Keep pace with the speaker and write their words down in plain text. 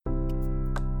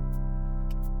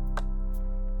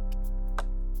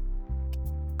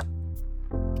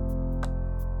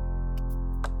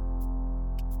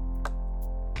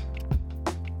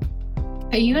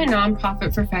Are you a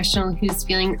nonprofit professional who's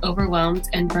feeling overwhelmed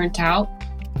and burnt out?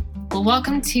 Well,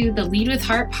 welcome to the Lead with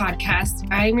Heart podcast.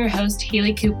 I am your host,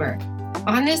 Haley Cooper.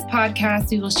 On this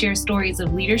podcast, we will share stories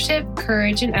of leadership,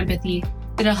 courage, and empathy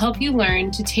that'll help you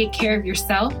learn to take care of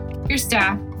yourself, your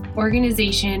staff,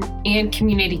 organization, and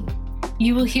community.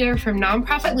 You will hear from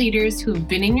nonprofit leaders who have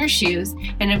been in your shoes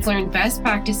and have learned best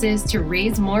practices to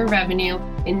raise more revenue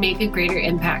and make a greater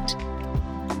impact.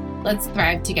 Let's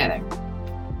thrive together.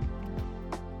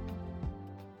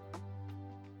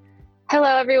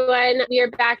 Hello, everyone. We are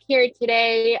back here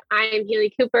today. I am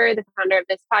Haley Cooper, the founder of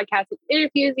this podcast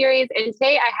interview series. And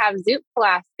today I have Zoop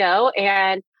Velasco.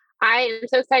 And I am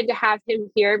so excited to have him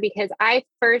here because I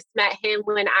first met him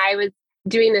when I was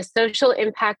doing the social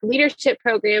impact leadership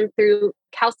program through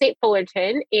Cal State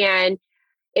Fullerton. And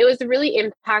it was a really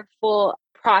impactful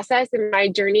process in my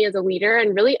journey as a leader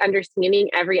and really understanding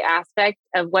every aspect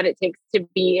of what it takes to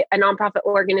be a nonprofit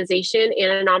organization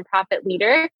and a nonprofit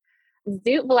leader.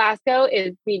 Zoop Velasco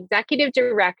is the executive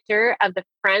director of the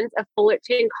Friends of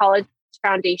Fullerton College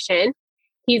Foundation.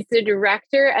 He's the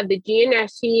director of the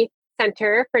Gianneschi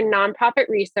Center for Nonprofit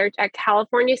Research at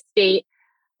California State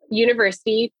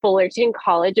University Fullerton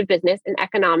College of Business and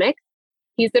Economics.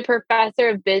 He's the professor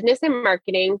of business and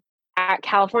marketing at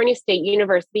California State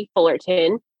University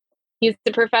Fullerton. He's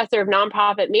the professor of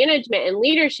nonprofit management and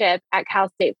leadership at Cal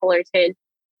State Fullerton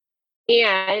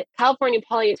and California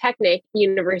Polytechnic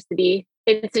University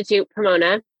Institute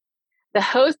Pomona, the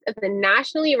host of the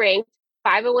nationally ranked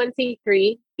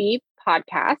 501c3 B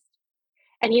podcast,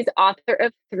 and he's author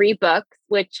of 3 books,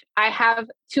 which I have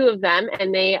 2 of them,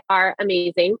 and they are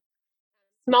amazing.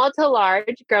 Small to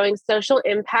Large, Growing Social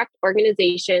Impact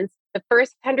Organizations, the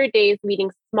First 100 Days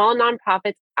Leading Small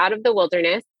Nonprofits Out of the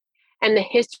Wilderness, and the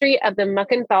History of the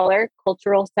Muckenthaler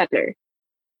Cultural Center.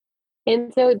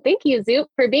 And so thank you, Zoop,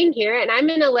 for being here. And I'm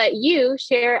going to let you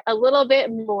share a little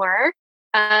bit more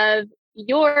of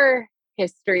your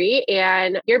history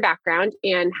and your background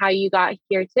and how you got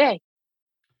here today.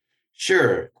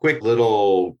 Sure. Quick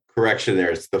little correction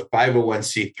there. It's the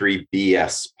 501c3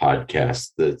 BS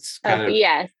podcast. That's kind of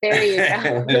BS. There you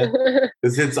go.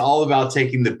 It's all about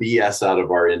taking the BS out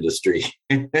of our industry.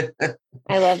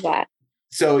 I love that.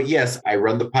 So yes, I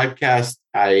run the podcast.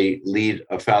 I lead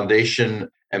a foundation.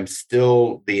 I'm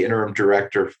still the interim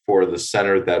director for the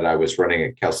center that I was running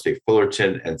at Cal State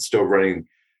Fullerton and still running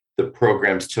the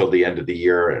programs till the end of the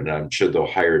year. And I'm sure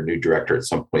they'll hire a new director at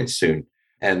some point soon.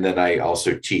 And then I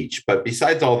also teach. But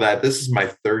besides all that, this is my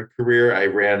 3rd career.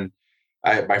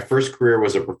 My first career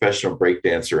was a professional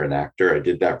breakdancer and actor. I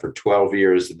did that for 12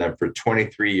 years. And then for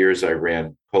 23 years, I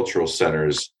ran cultural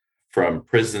centers from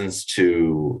prisons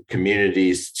to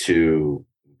communities to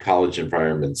college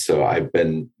environments. So I've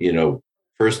been,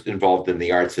 first involved in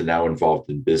the arts and now involved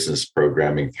in business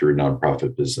programming through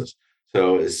nonprofit business.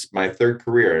 So it's my 3rd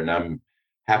career and I'm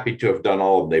happy to have done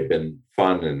all of them. They've been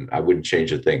fun and I wouldn't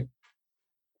change a thing.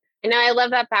 And I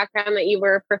love that background that you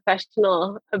were a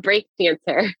professional break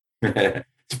dancer. It's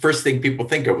the first thing people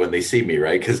think of when they see me,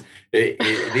 right? Because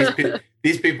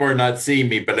these people are not seeing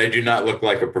me, but I do not look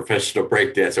like a professional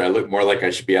break dancer. I look more like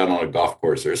I should be out on a golf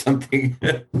course or something.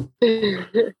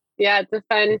 Yeah, it's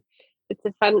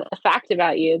a fun fact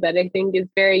about you that I think is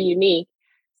very unique.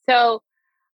 So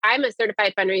I'm a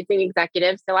certified fundraising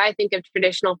executive. So I think of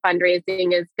traditional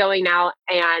fundraising as going out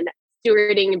and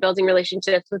stewarding and building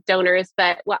relationships with donors.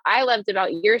 But what I loved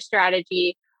about your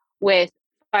strategy with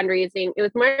fundraising, it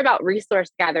was more about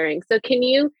resource gathering. So can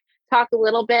you talk a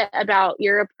little bit about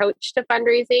your approach to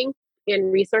fundraising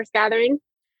and resource gathering?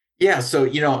 Yeah. So,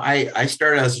 I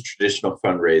started as a traditional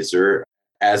fundraiser.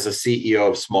 As a CEO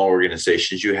of small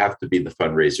organizations, you have to be the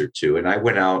fundraiser too. And I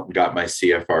went out and got my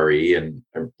CFRE and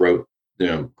I wrote,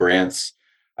 grants.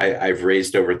 I've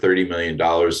raised over $30 million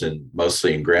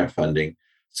mostly in grant funding.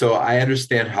 So I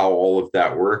understand how all of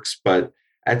that works. But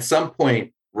at some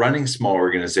point, running small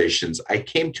organizations, I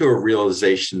came to a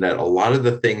realization that a lot of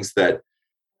the things that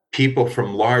people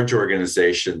from large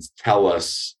organizations tell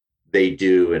us they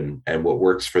do and what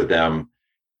works for them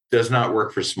does not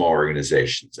work for small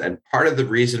organizations. And part of the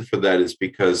reason for that is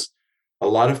because a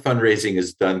lot of fundraising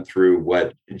is done through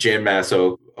what Jan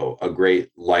Masso, a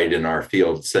great light in our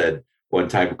field, said one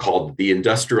time called the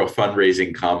industrial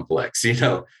fundraising complex.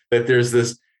 That there's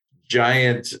this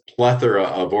giant plethora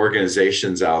of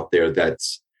organizations out there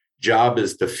that's job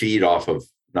is to feed off of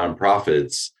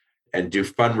nonprofits and do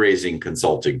fundraising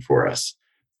consulting for us.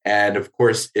 And of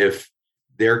course, if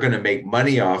they're going to make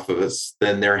money off of us,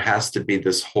 then there has to be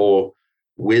this whole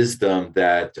wisdom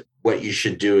that what you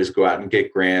should do is go out and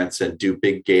get grants and do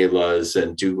big galas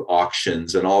and do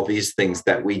auctions and all these things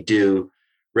that we do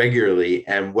regularly.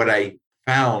 And what I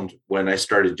found when I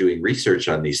started doing research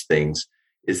on these things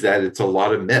is that it's a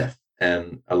lot of myth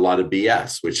and a lot of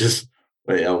BS, which is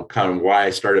kind of why I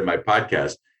started my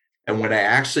podcast. And when I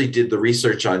actually did the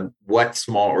research on what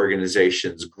small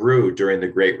organizations grew during the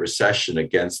Great Recession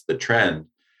against the trend,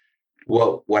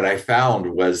 what I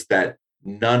found was that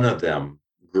none of them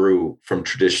grew from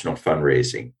traditional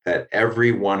fundraising, that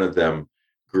every one of them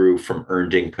grew from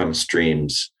earned income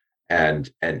streams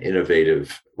and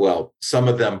innovative, well, some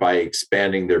of them by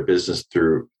expanding their business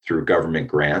through government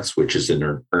grants, which is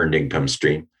an earned income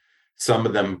stream, some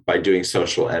of them by doing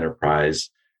social enterprise,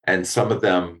 and some of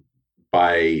them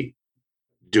by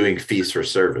doing fees for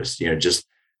service, just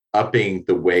upping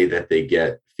the way that they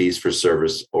get fees for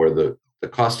service or the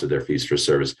cost of their fees for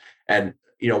service. And,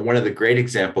 one of the great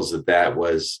examples of that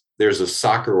was there's a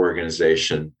soccer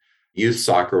organization, youth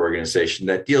soccer organization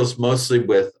that deals mostly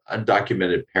with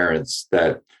undocumented parents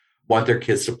that want their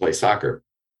kids to play soccer.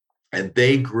 And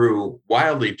they grew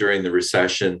wildly during the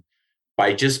recession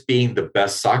by just being the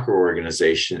best soccer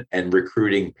organization and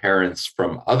recruiting parents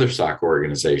from other soccer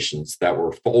organizations that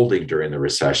were folding during the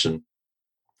recession.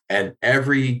 And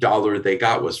every dollar they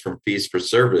got was from fees for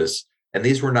service. And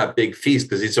these were not big fees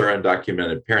because these are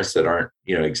undocumented parents that aren't,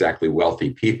 exactly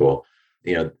wealthy people.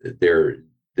 They're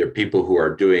people who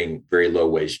are doing very low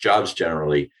wage jobs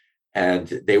generally. And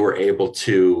they were able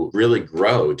to really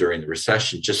grow during the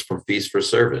recession just from fees for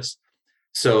service.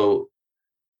 So,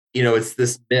 it's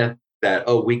this myth that,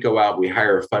 we go out, we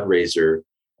hire a fundraiser,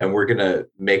 and we're going to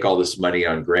make all this money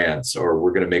on grants, or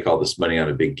we're going to make all this money on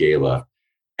a big gala.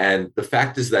 And the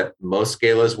fact is that most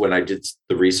galas, when I did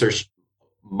the research,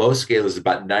 most galas,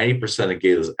 about 90% of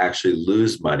galas actually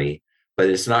lose money, but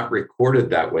it's not recorded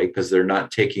that way because they're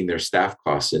not taking their staff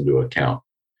costs into account.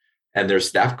 And their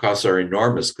staff costs are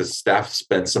enormous because staff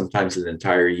spend sometimes an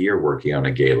entire year working on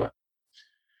a gala.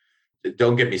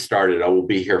 Don't get me started. I will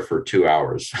be here for 2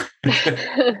 hours.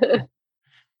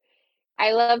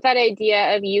 I love that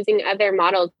idea of using other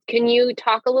models. Can you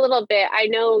talk a little bit? I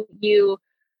know you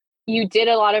did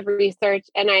a lot of research,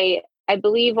 and I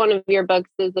believe one of your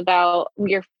books is about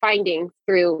your findings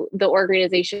through the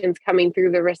organizations coming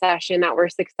through the recession that were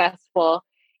successful.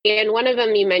 And one of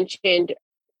them you mentioned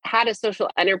had a social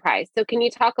enterprise. So can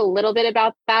you talk a little bit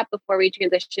about that before we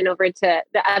transition over to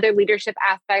the other leadership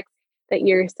aspects that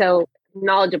you're so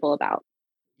knowledgeable about?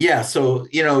 Yeah. So,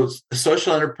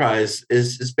 social enterprise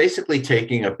is basically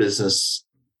taking a business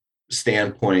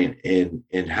standpoint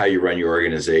in how you run your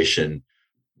organization,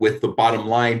 with the bottom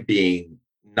line being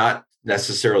not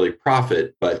necessarily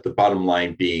profit, but the bottom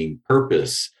line being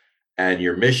purpose and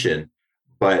your mission,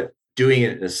 but doing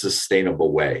it in a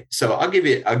sustainable way. So I'll give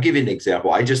you an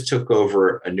example. I just took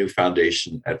over a new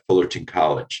foundation at Fullerton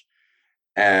College,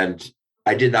 and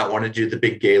I did not want to do the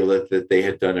big gala that they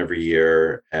had done every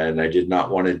year. And I did not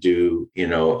want to do, a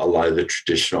lot of the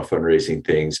traditional fundraising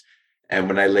things. And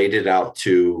when I laid it out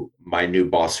to my new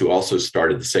boss, who also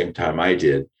started the same time I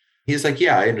did, he's like,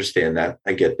 yeah, I understand that.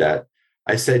 I get that.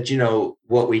 I said,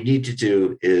 what we need to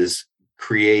do is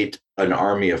create an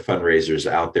army of fundraisers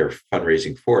out there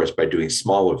fundraising for us by doing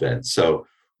small events. So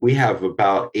we have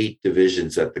about 8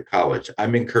 divisions at the college.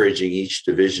 I'm encouraging each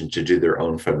division to do their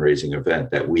own fundraising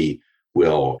event that we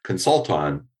will consult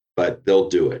on, but they'll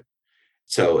do it.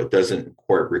 So it doesn't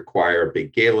require a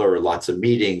big gala or lots of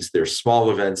meetings. They're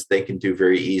small events they can do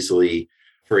very easily.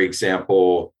 For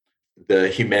example, the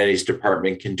humanities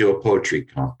department can do a poetry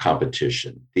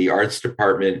competition. The arts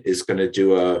department is going to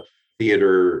do a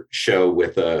theater show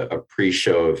with a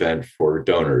pre-show event for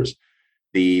donors.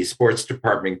 The sports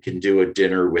department can do a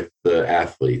dinner with the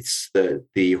athletes.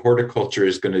 The horticulture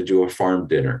is going to do a farm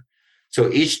dinner. So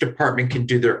each department can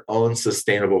do their own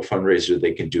sustainable fundraiser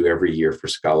they can do every year for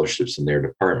scholarships in their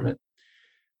department.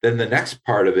 Then the next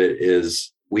part of it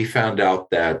is we found out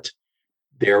that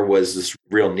there was this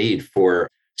real need for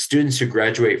students who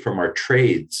graduate from our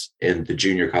trades in the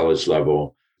junior college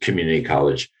level, community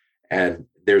college. And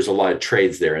there's a lot of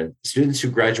trades there. And students who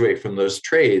graduate from those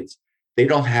trades, they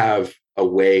don't have a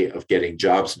way of getting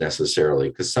jobs necessarily,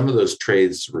 because some of those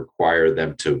trades require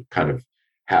them to kind of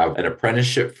have an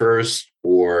apprenticeship first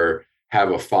or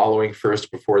have a following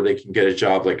first before they can get a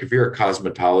job. Like if you're a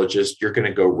cosmetologist, you're going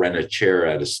to go rent a chair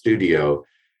at a studio,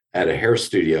 at a hair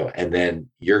studio, and then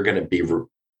you're going to be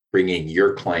bringing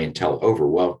your clientele over.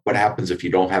 Well, what happens if you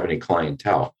don't have any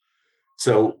clientele?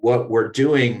 So what we're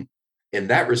doing in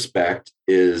that respect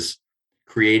is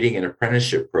creating an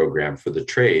apprenticeship program for the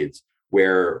trades,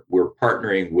 where we're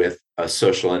partnering with a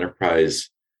social enterprise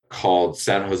called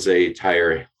San Jose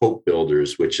Tire Hope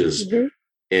Builders, which is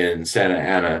in Santa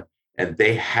Ana. And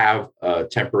they have a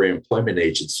temporary employment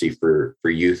agency for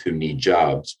youth who need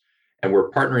jobs. And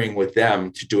we're partnering with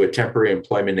them to do a temporary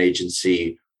employment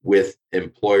agency with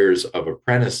employers of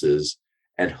apprentices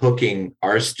and hooking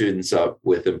our students up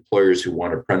with employers who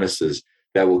want apprentices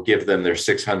that will give them their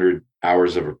 600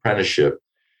 hours of apprenticeship.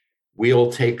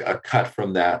 We'll take a cut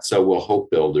from that. So we'll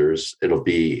Hope Builders, it'll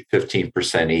be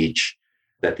 15% each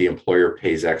that the employer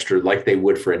pays extra, like they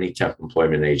would for any temp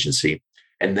employment agency.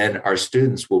 And then our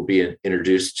students will be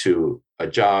introduced to a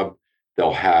job.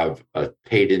 They'll have a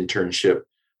paid internship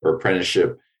or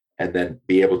apprenticeship, and then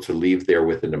be able to leave there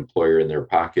with an employer in their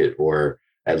pocket, or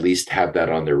at least have that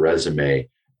on their resume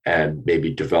and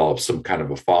maybe develop some kind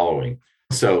of a following.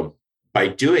 So by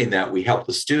doing that, we help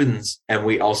the students, and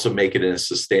we also make it in a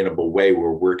sustainable way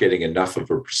where we're getting enough of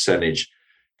a percentage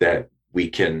that we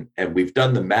can, and we've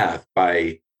done the math,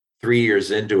 by 3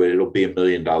 years into it, it'll be $1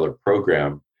 million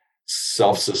program,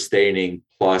 self-sustaining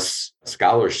plus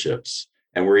scholarships.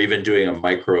 And we're even doing a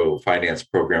microfinance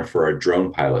program for our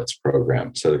drone pilots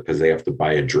program. So because they have to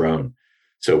buy a drone.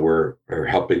 So we're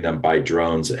helping them buy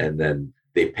drones, and then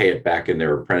they pay it back in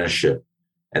their apprenticeship.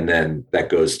 And then that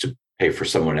goes to pay for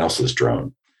someone else's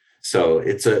drone. So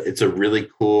it's a really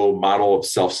cool model of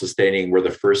self-sustaining. We're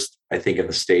the first, I think, in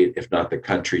the state, if not the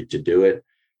country, to do it.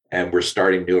 And we're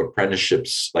starting new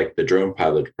apprenticeships like the drone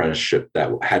pilot apprenticeship that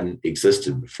hadn't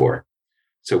existed before.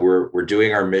 So we're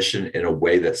doing our mission in a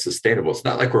way that's sustainable. It's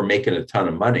not like we're making a ton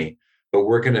of money, but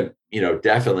we're going to,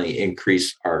 definitely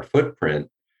increase our footprint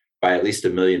by at least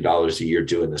 $1 million a year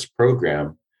doing this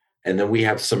program. And then we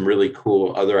have some really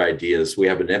cool other ideas. We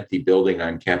have an empty building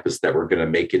on campus that we're going to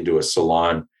make into a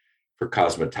salon for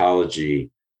cosmetology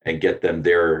and get them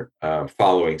their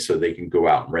following so they can go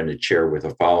out and rent a chair with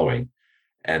a following.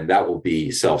 And that will be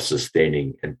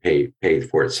self-sustaining and pay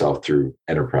for itself through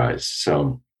enterprise.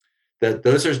 So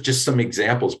those are just some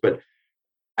examples, but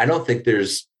I don't think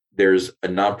there's a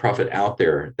nonprofit out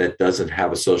there that doesn't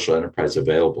have a social enterprise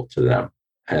available to them.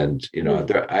 And,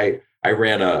 I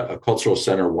ran a cultural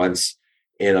center once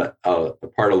in a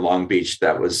part of Long Beach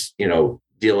that was,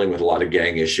 dealing with a lot of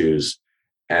gang issues.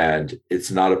 And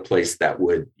it's not a place that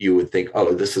you would think,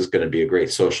 oh, this is going to be a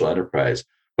great social enterprise.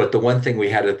 But the one thing we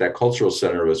had at that cultural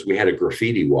center was we had a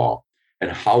graffiti wall,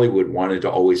 and Hollywood wanted to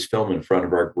always film in front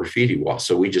of our graffiti wall.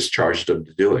 So we just charged them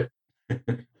to do it.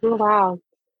 Oh, wow.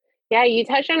 Yeah, you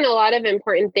touched on a lot of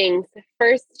important things.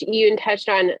 First, you touched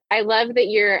on, I love that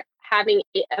you're having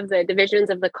 8 of the divisions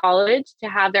of the college to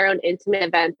have their own intimate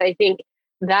events. I think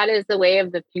that is the way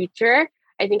of the future.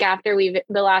 I think after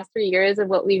the last 3 years of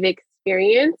what we've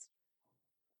experienced,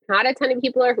 not a ton of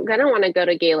people are going to want to go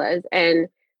to galas and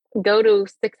go to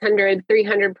 600,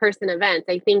 300 person events.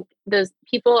 I think those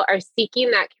people are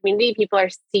seeking that community. People are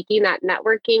seeking that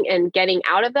networking and getting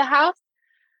out of the house.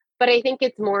 But I think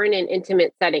it's more in an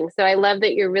intimate setting. So I love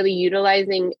that you're really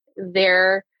utilizing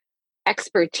their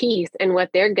expertise and what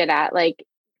they're good at, like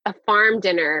a farm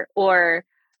dinner or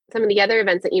some of the other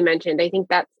events that you mentioned. I think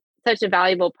that's such a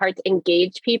valuable part to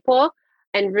engage people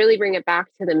and really bring it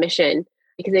back to the mission.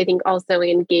 Because I think also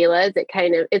in galas,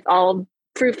 it's all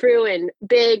frou-frou and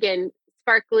big and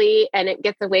sparkly, and it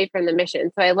gets away from the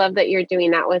mission. So I love that you're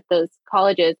doing that with those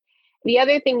colleges. The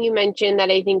other thing you mentioned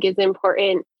that I think is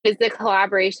important is the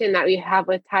collaboration that we have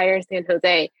with Tire San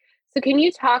Jose. So can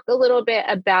you talk a little bit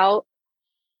about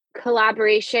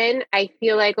collaboration? I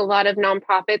feel like a lot of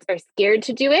nonprofits are scared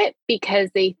to do it because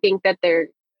they think that they're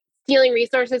stealing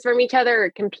resources from each other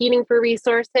or competing for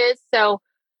resources. So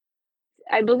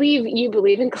I believe you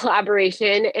believe in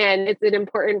collaboration, and it's an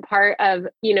important part of,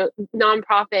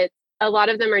 nonprofits. A lot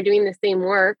of them are doing the same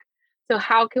work. So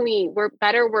how can we work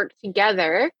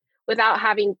together without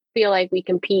having to feel like we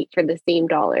compete for the same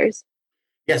dollars?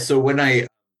 Yeah. So when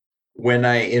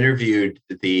I interviewed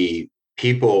the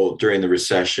people during the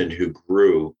recession who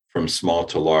grew from small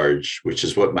to large, which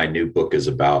is what my new book is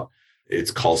about,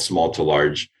 it's called Small to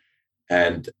Large.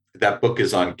 And that book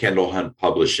is on Kendall Hunt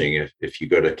Publishing. If you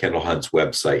go to Kendall Hunt's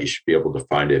website, you should be able to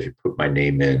find it if you put my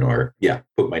name in,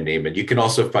 put my name in. You can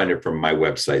also find it from my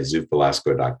website,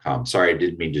 zootvelasco.com. Sorry, I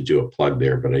didn't mean to do a plug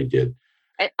there, but I did.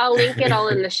 I'll link it all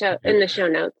in the show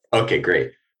notes. Okay,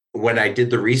 great. When I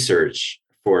did the research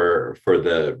for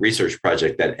the research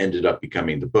project that ended up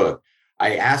becoming the book,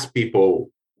 I asked people,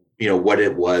 what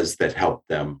it was that helped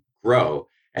them grow.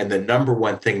 And the number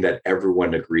one thing that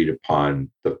everyone agreed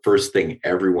upon, the first thing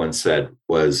everyone said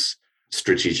was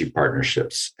strategic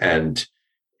partnerships. And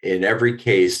in every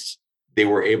case, they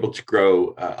were able to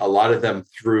grow, a lot of them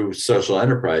through social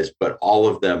enterprise, but all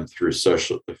of them through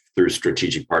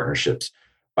strategic partnerships,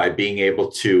 by being able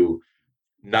to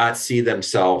not see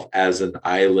themselves as an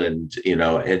island,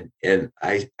 and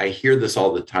I hear this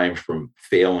all the time from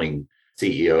failing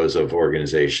CEOs of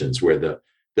organizations where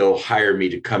they'll hire me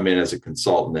to come in as a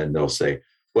consultant, and they'll say,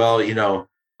 well,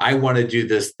 I want to do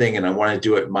this thing and I want to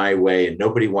do it my way, and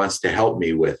nobody wants to help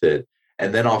me with it.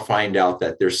 And then I'll find out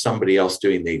that there's somebody else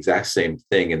doing the exact same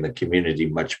thing in the community,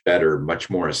 much better, much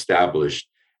more established.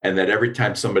 And that every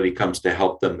time somebody comes to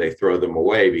help them, they throw them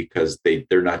away because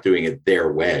they're not doing it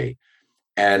their way.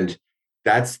 And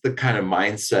that's the kind of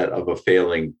mindset of a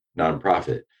failing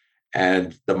nonprofit.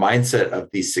 And the mindset of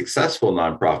these successful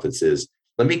nonprofits is,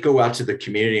 let me go out to the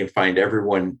community and find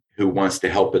everyone who wants to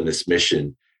help in this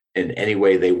mission in any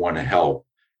way they want to help.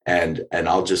 And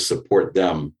I'll just support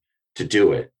them to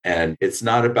do it. And it's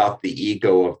not about the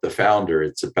ego of the founder.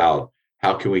 It's about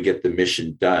how can we get the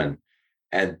mission done?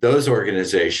 And those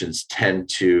organizations tend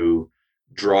to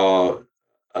draw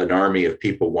an army of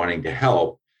people wanting to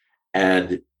help.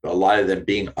 And a lot of them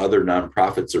being other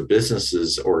nonprofits or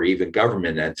businesses or even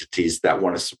government entities that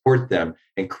want to support them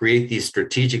and create these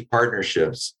strategic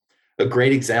partnerships. A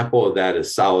great example of that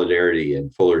is Solidarity in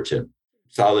Fullerton.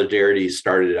 Solidarity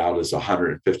started out as a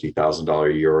 $150,000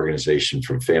 a year organization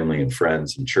from family and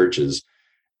friends and churches.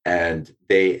 And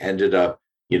they ended up,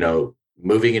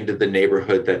 moving into the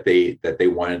neighborhood that they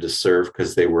wanted to serve,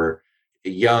 because they were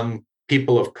young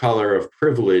people of color of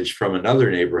privilege from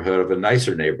another neighborhood, of a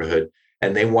nicer neighborhood,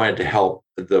 and they wanted to help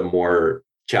the more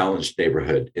challenged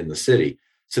neighborhood in the city.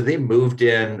 So they moved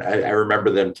in. I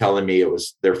remember them telling me it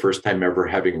was their first time ever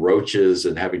having roaches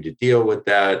and having to deal with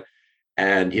that.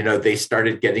 And, they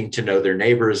started getting to know their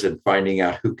neighbors and finding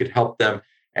out who could help them.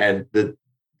 And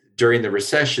during the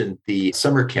recession, the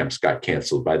summer camps got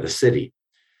canceled by the city.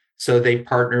 So they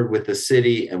partnered with the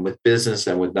city and with business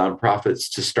and with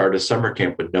nonprofits to start a summer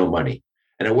camp with no money.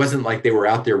 And it wasn't like they were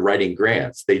out there writing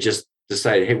grants. They just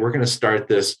decided, hey, we're going to start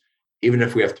this, even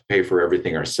if we have to pay for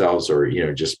everything ourselves, or,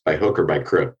 just by hook or by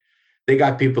crook. They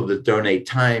got people to donate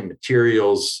time,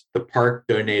 materials. The park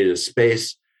donated a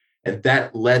space, and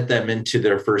that led them into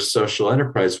their first social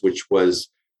enterprise, which was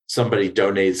somebody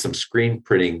donated some screen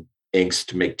printing inks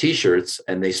to make t-shirts,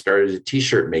 and they started a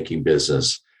t-shirt making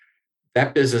business.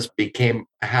 That business became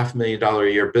a $500,000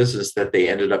 a year business that they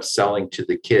ended up selling to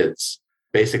the kids.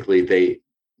 Basically, they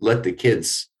let the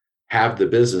kids have the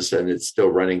business, and it's still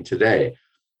running today.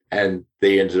 And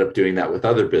they ended up doing that with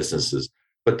other businesses.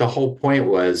 But the whole point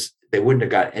was they wouldn't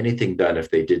have got anything done if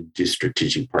they didn't do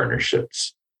strategic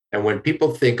partnerships. And when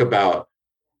people think about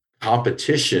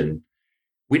competition,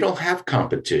 we don't have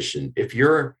competition. If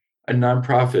you're a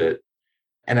nonprofit,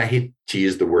 and I hate to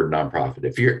use the word nonprofit,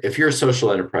 if you're a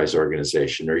social enterprise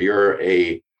organization or you're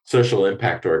a social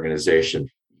impact organization,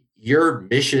 your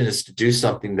mission is to do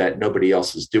something that nobody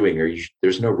else is doing, or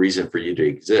there's no reason for you to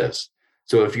exist.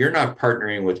 So if you're not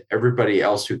partnering with everybody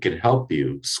else who can help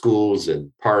you, schools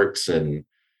and parks and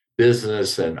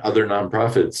business and other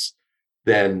nonprofits,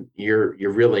 then you're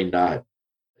really not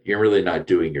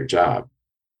doing your job.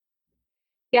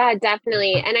 Yeah,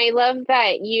 definitely. And I love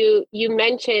that you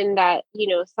mentioned that,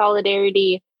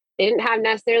 Solidarity, they didn't have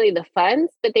necessarily the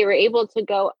funds, but they were able to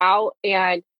go out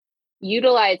and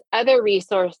utilize other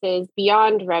resources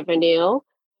beyond revenue.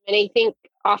 And I think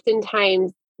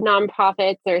oftentimes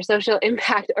nonprofits or social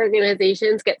impact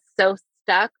organizations get so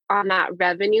stuck on that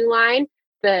revenue line,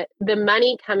 the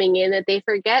money coming in, that they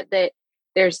forget that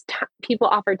there's people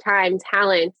offer time,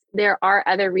 talent. There are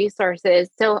other resources.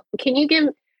 So can you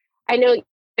I know you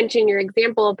mentioned your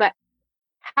example, but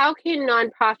how can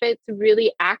nonprofits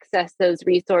really access those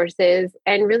resources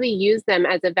and really use them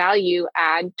as a value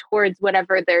add towards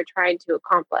whatever they're trying to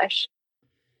accomplish?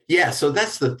 Yeah, so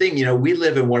that's the thing. We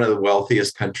live in one of the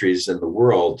wealthiest countries in the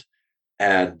world,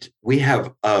 and we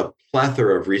have a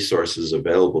plethora of resources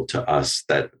available to us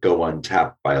that go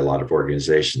untapped by a lot of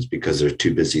organizations because they're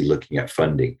too busy looking at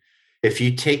funding. If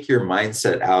you take your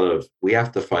mindset out of, we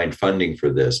have to find funding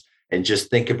for this, and just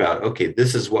think about, okay,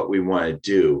 this is what we want to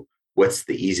do. What's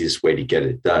the easiest way to get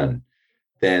it done?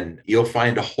 Then you'll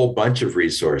find a whole bunch of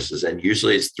resources, and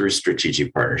usually it's through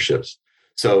strategic partnerships.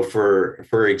 So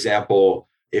for example,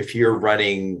 if you're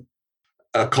running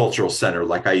a cultural center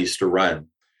like I used to run,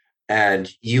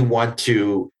 and you want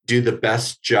to do the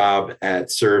best job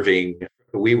at serving,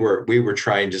 we were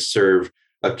trying to serve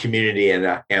a community in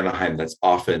Anaheim that's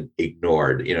often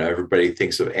ignored. Everybody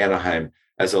thinks of Anaheim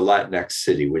as a Latinx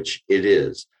city, which it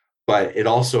is, but it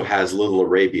also has Little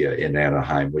Arabia in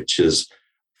Anaheim, which is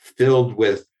filled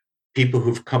with people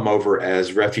who've come over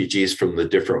as refugees from the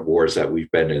different wars that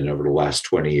we've been in over the last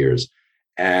 20 years.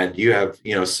 And you have,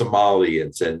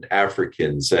 Somalians and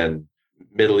Africans and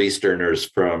Middle Easterners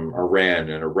from Iran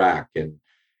and Iraq and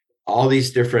all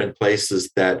these different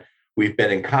places that we've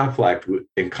been in conflict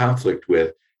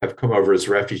with have come over as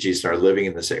refugees and are living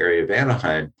in this area of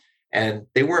Anaheim. and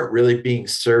they weren't really being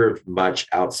served much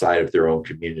outside of their own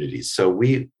communities. So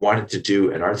we wanted to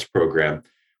do an arts program.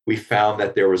 We found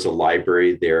that there was a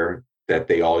library there that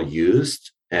they all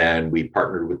used, and we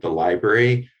partnered with the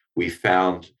library. We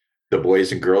found the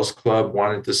Boys and Girls Club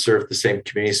wanted to serve the same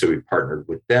community, so we partnered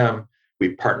with them.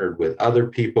 We partnered with other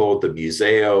people, the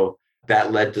Museo.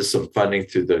 That led to some funding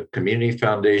through the Community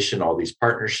Foundation, all these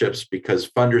partnerships, because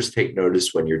funders take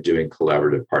notice when you're doing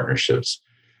collaborative partnerships.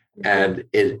 And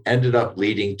it ended up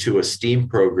leading to a STEAM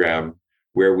program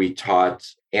where we taught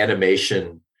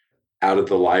animation out of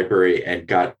the library and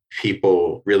got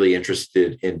people really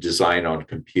interested in design on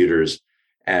computers.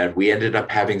 And we ended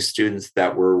up having students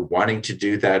that were wanting to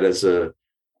do that as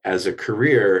a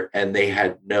career, and they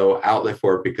had no outlet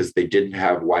for it because they didn't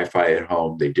have Wi-Fi at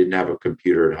home. They didn't have a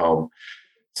computer at home.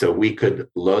 So we could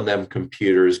loan them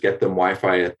computers, get them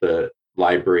Wi-Fi at the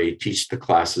library, teach the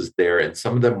classes there. And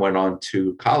some of them went on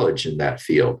to college in that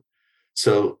field.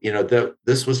 So,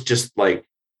 this was just like,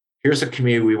 here's a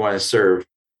community we want to serve.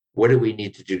 What do we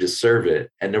need to do to serve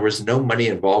it? And there was no money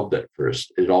involved at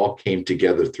first. It all came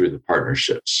together through the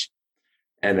partnerships.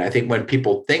 And I think when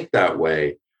people think that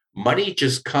way, money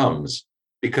just comes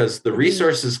because the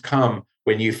resources come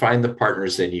when you find the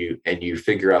partners and you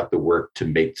figure out the work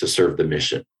to serve the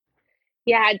mission.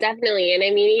 Yeah, definitely. And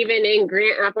I mean, even in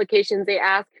grant applications, they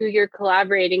ask who you're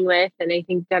collaborating with. And I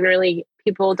think generally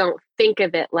people don't think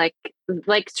of it like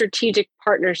strategic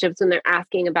partnerships when they're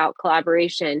asking about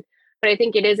collaboration. But I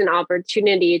think it is an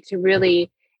opportunity to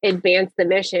really advance the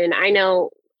mission. I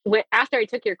know after I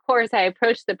took your course, I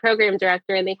approached the program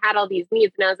director and they had all these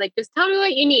needs. And I was like, just tell me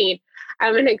what you need.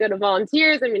 I'm going to go to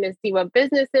volunteers. I'm going to see what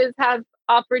businesses have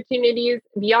opportunities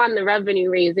beyond the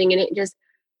revenue raising. And it just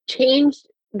changed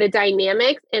the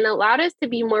dynamics and allowed us to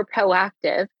be more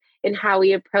proactive in how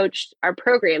we approached our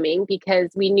programming,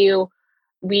 because we knew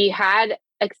we had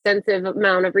extensive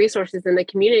amount of resources in the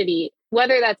community,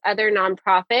 whether that's other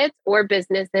nonprofits or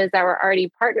businesses that were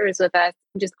already partners with us,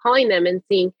 just calling them and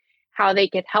seeing how they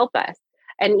could help us,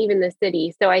 and even the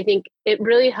city. So I think it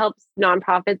really helps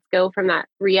nonprofits go from that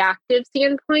reactive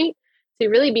standpoint to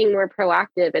really being more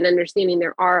proactive and understanding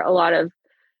there are a lot of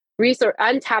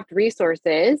untapped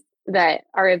resources that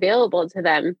are available to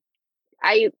them.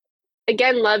 I,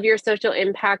 again, love your social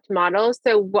impact model.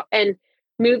 And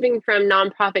moving from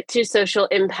nonprofit to social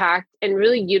impact and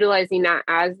really utilizing that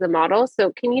as the model.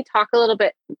 So can you talk a little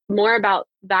bit more about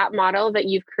that model that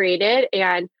you've created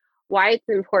and why it's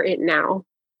important now?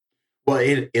 Well,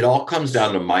 it all comes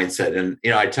down to mindset. And,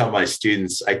 I tell my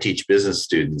students, I teach business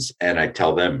students, and I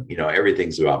tell them,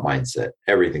 everything's about mindset.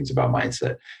 Everything's about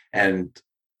mindset. And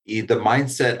the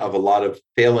mindset of a lot of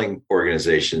failing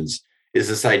organizations is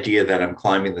this idea that I'm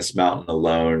climbing this mountain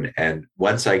alone. And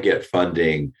once I get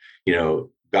funding,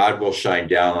 God will shine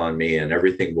down on me and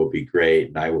everything will be great.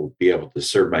 And I will be able to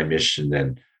serve my mission,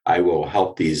 and I will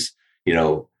help these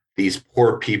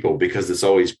poor people, because it's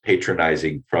always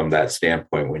patronizing from that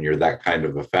standpoint when you're that kind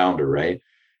of a founder, right?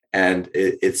 And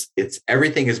it's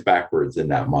everything is backwards in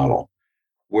that model.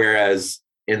 Whereas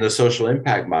in the social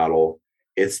impact model,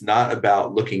 it's not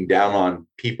about looking down on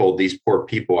people, these poor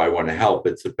people I want to help.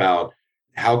 It's about,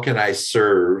 how can I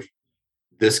serve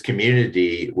this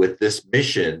community with this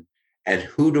mission, and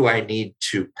who do I need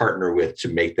to partner with to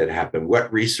make that happen?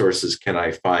 What resources can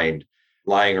I find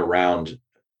lying around,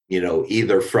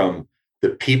 either from the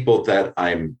people that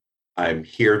I'm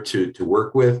here to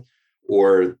work with,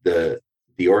 or the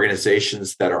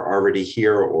organizations that are already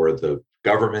here, or the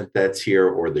government that's here,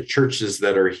 or the churches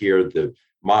that are here, the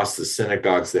mosques, the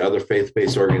synagogues, the other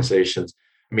faith-based organizations.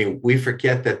 I mean, we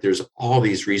forget that there's all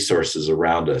these resources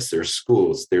around us. There's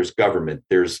schools, there's government,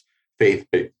 there's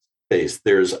faith-based,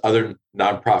 there's other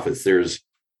nonprofits,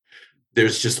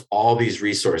 there's just all these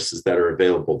resources that are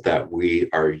available that we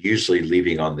are usually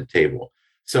leaving on the table.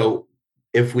 So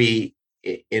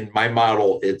in my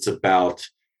model, it's about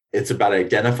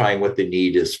identifying what the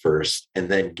need is first, and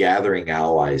then gathering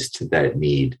allies to that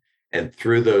need. And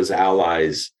through those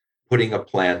allies, putting a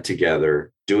plan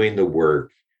together, doing the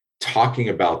work, talking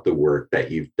about the work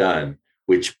that you've done,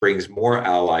 which brings more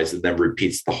allies and then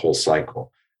repeats the whole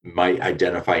cycle. Might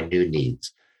identify new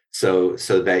needs, so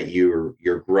that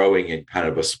you're growing in kind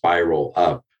of a spiral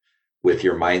up, with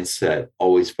your mindset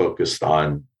always focused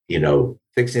on,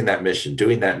 fixing that mission,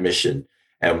 doing that mission.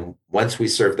 And once we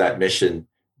serve that mission,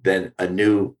 then a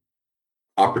new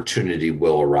opportunity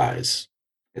will arise.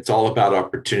 It's all about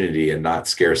opportunity and not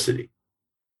scarcity.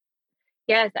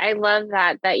 Yes, I love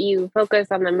that you focus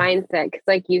on the mindset, because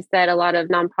like you said, a lot of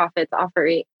nonprofits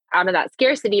operate out of that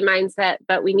scarcity mindset,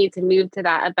 but we need to move to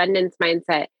that abundance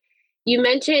mindset. You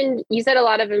said a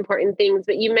lot of important things,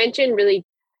 but you mentioned really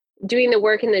doing the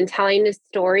work and then telling the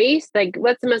stories? Like,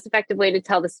 what's the most effective way to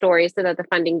tell the story so that the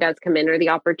funding does come in or the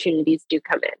opportunities do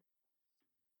come in?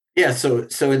 Yeah,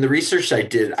 so in the research I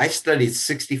did, I studied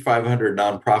 6,500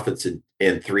 nonprofits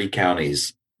in three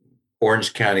counties: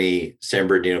 Orange County, San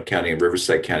Bernardino County, and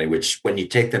Riverside County, which, when you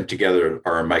take them together,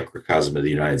 are a microcosm of the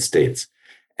United States.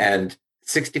 And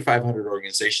 6,500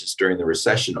 organizations during the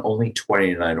recession, only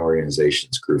 29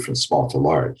 organizations grew from small to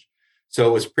large. So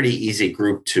it was a pretty easy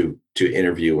group to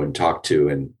interview and talk to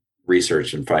and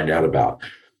research and find out about.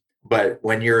 But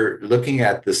when you're looking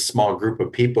at this small group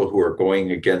of people who are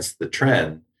going against the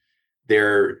trend,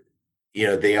 they're,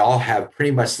 they all have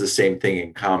pretty much the same thing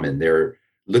in common. They're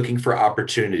looking for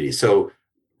opportunity. So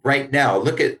right now,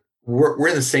 we're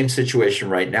in the same situation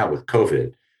right now with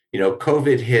COVID.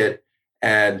 COVID hit,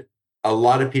 and a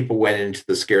lot of people went into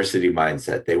the scarcity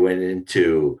mindset. They went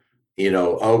into,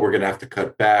 oh, we're going to have to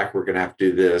cut back. We're going to have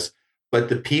to do this. But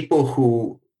the people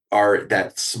who are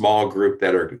that small group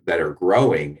that are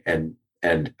growing, and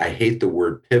I hate the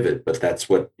word pivot, but that's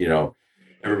what,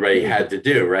 everybody had to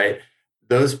do, right?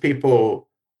 Those people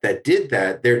that did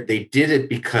that, they did it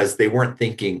because they weren't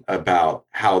thinking about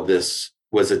how this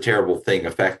was a terrible thing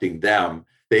affecting them.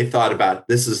 They thought about,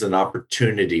 this is an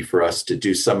opportunity for us to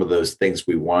do some of those things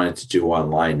we wanted to do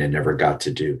online and never got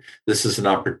to do. This is an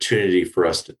opportunity for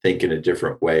us to think in a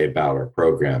different way about our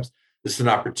programs. This is an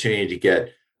opportunity to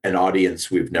get an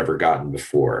audience we've never gotten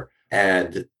before.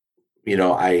 And,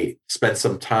 I spent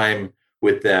some time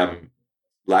with them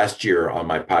last year on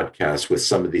my podcast with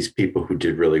some of these people who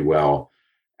did really well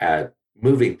at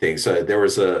moving things. So there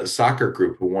was a soccer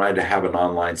group who wanted to have an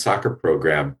online soccer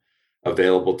program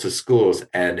available to schools,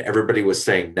 and everybody was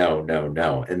saying no, no,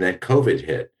 no. And then COVID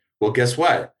hit. Well, guess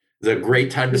what? It's a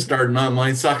great time to start an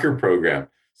online soccer program.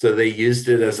 So they used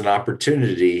it as an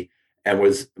opportunity and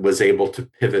was able to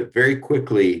pivot very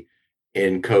quickly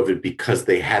in COVID because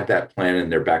they had that plan in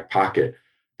their back pocket.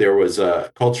 There was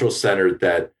a cultural center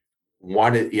that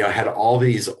had all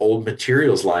these old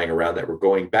materials lying around that were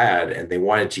going bad, and they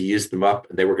wanted to use them up,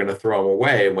 and they were going to throw them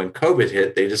away. And when COVID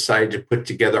hit, they decided to put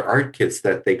together art kits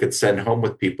that they could send home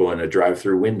with people in a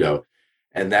drive-through window.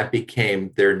 And that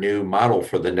became their new model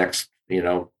for the next,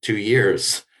 2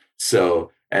 years.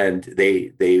 So, and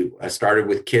they started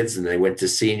with kids, and they went to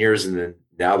seniors, and then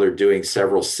now they're doing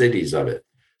several cities of it.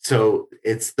 So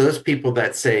it's those people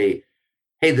that say,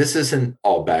 hey, this isn't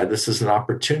all bad. This is an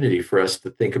opportunity for us to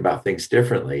think about things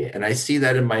differently. And I see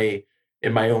that in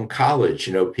my own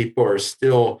college. People are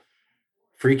still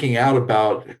freaking out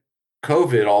about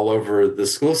COVID all over the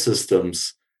school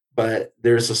systems, but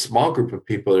there's a small group of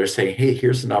people that are saying, hey,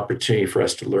 here's an opportunity for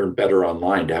us to learn better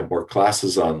online, to have more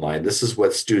classes online. This is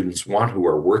what students want who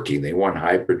are working. They want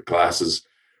hybrid classes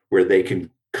where they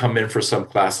can come in for some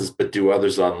classes, but do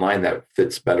others online that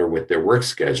fits better with their work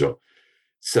schedule.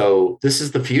 So this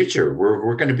is the future.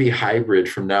 We're going to be hybrid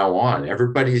from now on.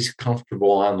 Everybody's comfortable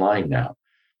online now.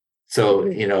 So,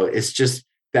 it's just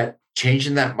that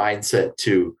changing that mindset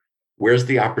to where's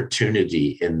the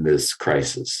opportunity in this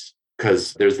crisis?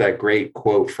 Because there's that great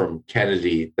quote from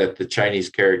Kennedy that the Chinese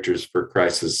characters for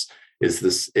crisis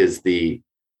the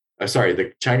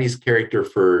Chinese character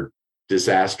for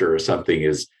disaster or something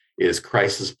is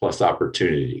crisis plus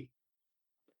opportunity.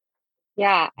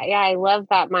 Yeah, I love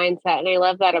that mindset, and I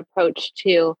love that approach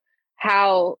to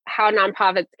how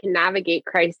nonprofits can navigate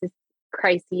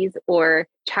crises or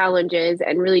challenges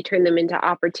and really turn them into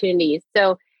opportunities.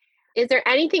 So, is there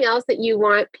anything else that you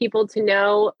want people to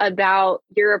know about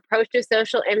your approach to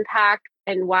social impact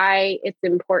and why it's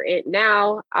important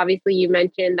now? Obviously, you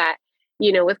mentioned that,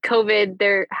 with COVID,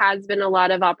 there has been a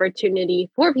lot of opportunity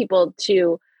for people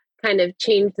to kind of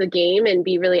change the game and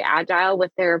be really agile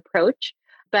with their approach.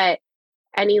 But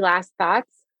any last thoughts?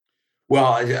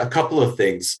 Well, a couple of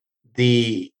things.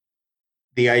 The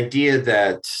idea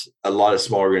that a lot of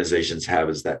small organizations have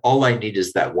is that all I need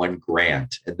is that one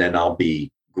grant, and then I'll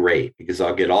be great because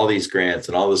I'll get all these grants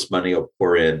and all this money will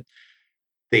pour in.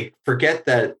 They forget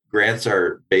that grants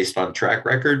are based on track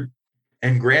record,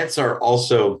 and grants are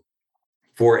also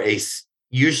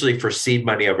usually for seed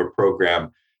money of a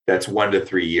program that's 1 to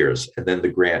 3 years, and then the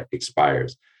grant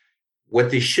expires. What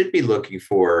they should be looking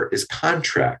for is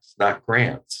contracts, not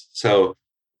grants. So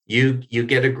you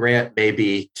get a grant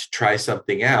maybe to try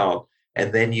something out,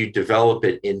 and then you develop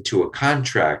it into a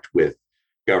contract with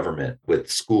government, with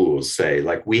schools. Say,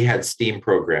 like we had STEAM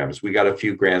programs. We got a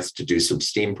few grants to do some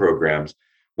STEAM programs.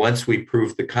 Once we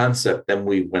proved the concept, then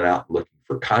we went out looking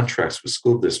for contracts with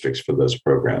school districts for those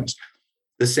programs.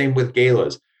 The same with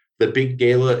galas. The big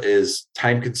gala is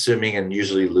time consuming and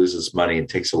usually loses money and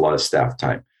takes a lot of staff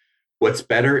time. What's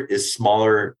better is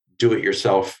smaller,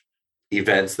 do-it-yourself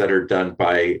events that are done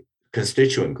by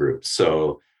constituent groups.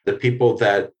 So the people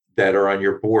that are on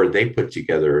your board, they put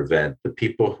together an event. The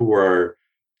people who are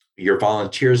your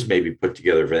volunteers maybe put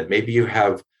together an event. Maybe you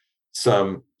have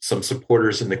some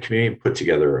supporters in the community put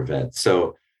together an event.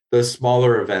 So those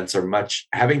smaller events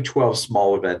having 12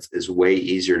 small events is way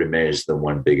easier to manage than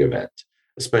one big event,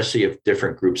 especially if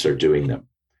different groups are doing them.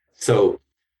 So,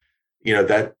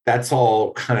 that's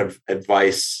all kind of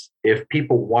advice. If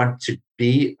people want to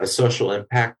be a social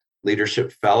impact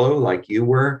leadership fellow like you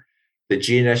were, the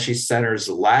Gianneschi Center's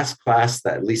last class,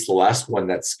 at least the last one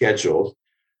that's scheduled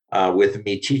with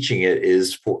me teaching it,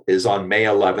 is on May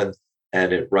 11th,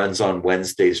 and it runs on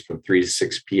Wednesdays from 3 to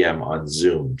 6 p.m. on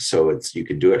Zoom. So you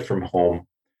can do it from home,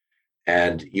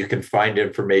 and you can find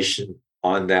information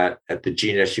on that at the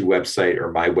Gianneschi website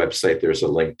or my website. There's a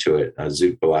link to it,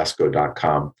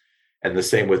 zootvelasco.com. And the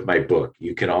same with my book.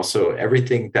 You can also,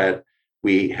 everything that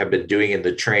we have been doing in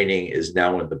the training is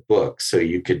now in the book. So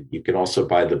you can also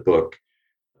buy the book.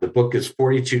 The book is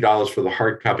 $42 for the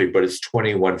hard copy, but it's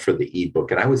 $21 for the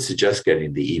ebook. And I would suggest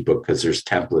getting the ebook because there's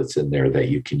templates in there that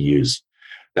you can use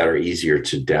that are easier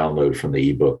to download from the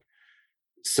ebook.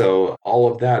 So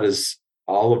all of that is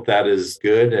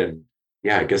good. And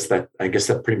yeah, I guess that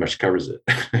pretty much covers it.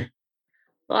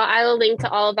 Well, I will link to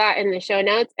all of that in the show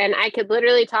notes, and I could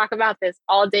literally talk about this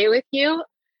all day with you.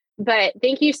 But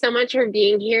thank you so much for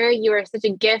being here. You are such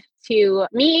a gift to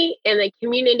me and the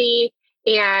community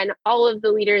and all of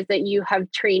the leaders that you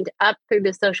have trained up through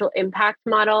the social impact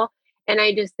model. And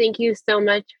I just thank you so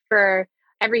much for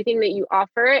everything that you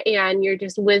offer and your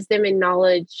just wisdom and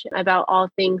knowledge about all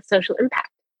things social impact.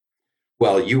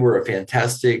 Well, you were a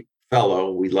fantastic fellow.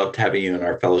 We loved having you in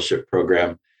our fellowship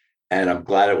program. And I'm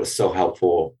glad it was so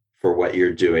helpful for what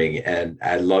you're doing. And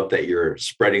I love that you're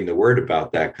spreading the word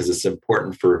about that, because it's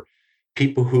important for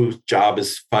people whose job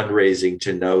is fundraising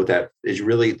to know that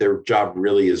their job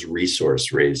really is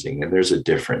resource raising, and there's a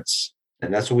difference.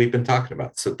 And that's what we've been talking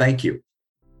about. So thank you.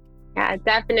 Yeah,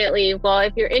 definitely. Well,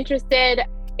 if you're interested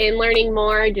in learning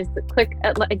more, just click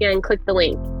the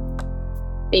link.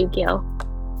 Thank you.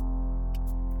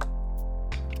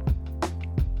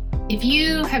 If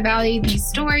you have valued these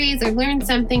stories or learned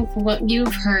something from what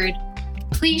you've heard,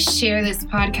 please share this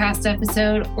podcast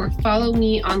episode or follow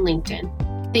me on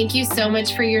LinkedIn. Thank you so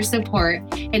much for your support,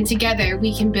 and together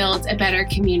we can build a better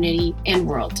community and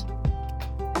world.